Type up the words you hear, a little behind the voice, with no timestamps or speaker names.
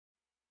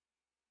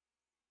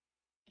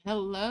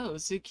Hello,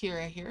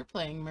 Zukira here,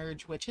 playing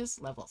Merge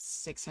Witches, level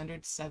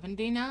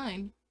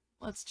 679.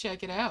 Let's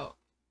check it out.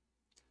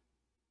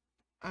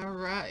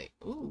 Alright.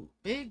 Ooh,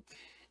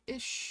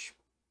 big-ish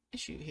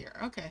issue here.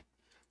 Okay.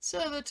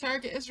 So the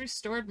target is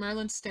restored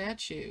Merlin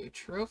statue.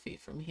 Trophy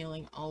from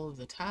healing all of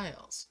the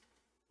tiles.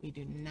 We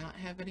do not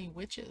have any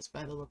witches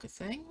by the look of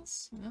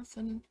things.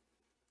 Nothing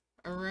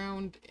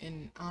around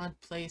in odd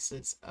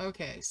places.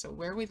 Okay, so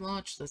where we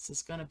launch this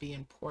is going to be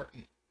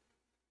important.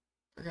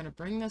 We're going to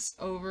bring this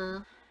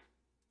over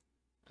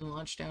and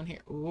launch down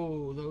here.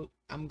 Ooh,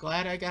 I'm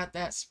glad I got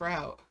that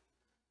sprout.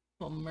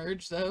 We'll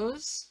merge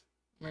those.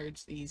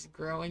 Merge these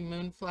growing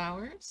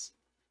moonflowers.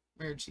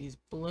 Merge these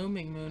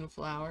blooming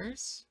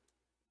moonflowers.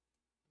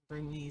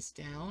 Bring these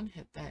down.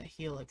 Hit that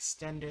heal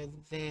extender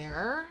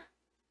there.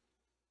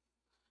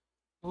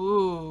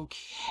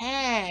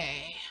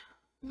 Okay.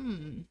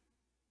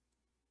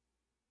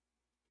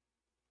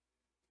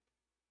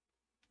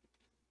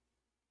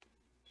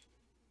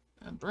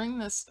 I'll bring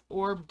this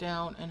orb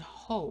down and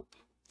hope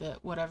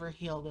that whatever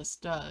heal this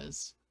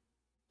does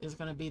is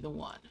going to be the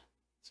one.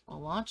 So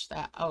we'll launch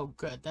that. Oh,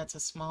 good. That's a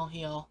small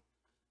heal.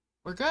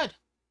 We're good.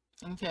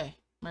 Okay.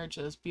 Merge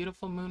those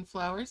beautiful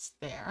moonflowers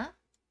there.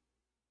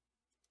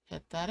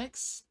 Hit that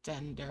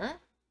extender.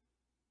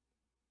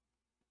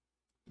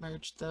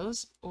 Merge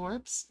those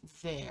orbs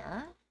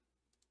there.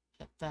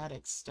 Hit that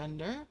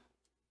extender.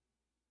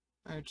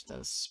 Merge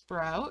those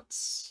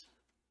sprouts.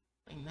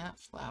 Bring that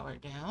flower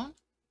down.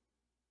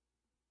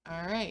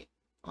 Alright.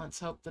 Let's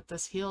hope that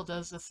this heal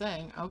does the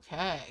thing.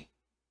 Okay.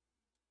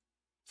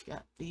 We've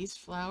got these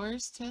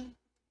flowers to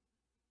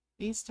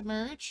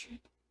merge.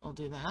 We'll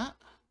do that.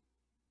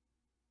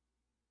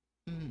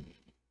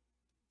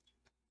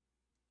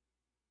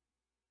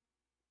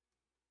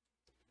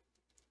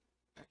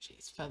 Merge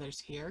these feathers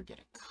here. Get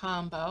a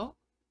combo.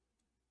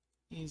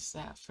 Use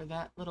that for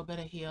that little bit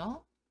of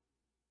heal.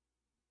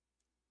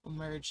 We'll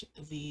merge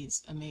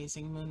these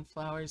amazing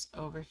moonflowers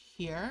over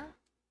here.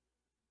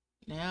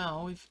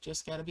 Now we've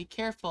just got to be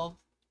careful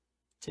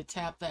to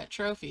tap that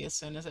trophy as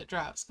soon as it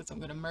drops, because I'm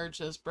going to merge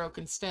those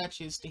broken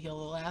statues to heal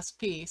the last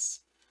piece.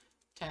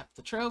 Tap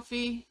the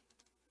trophy,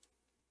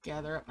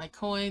 gather up my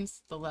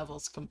coins, the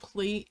level's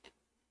complete,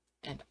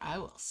 and I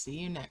will see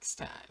you next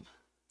time.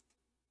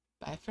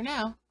 Bye for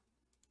now.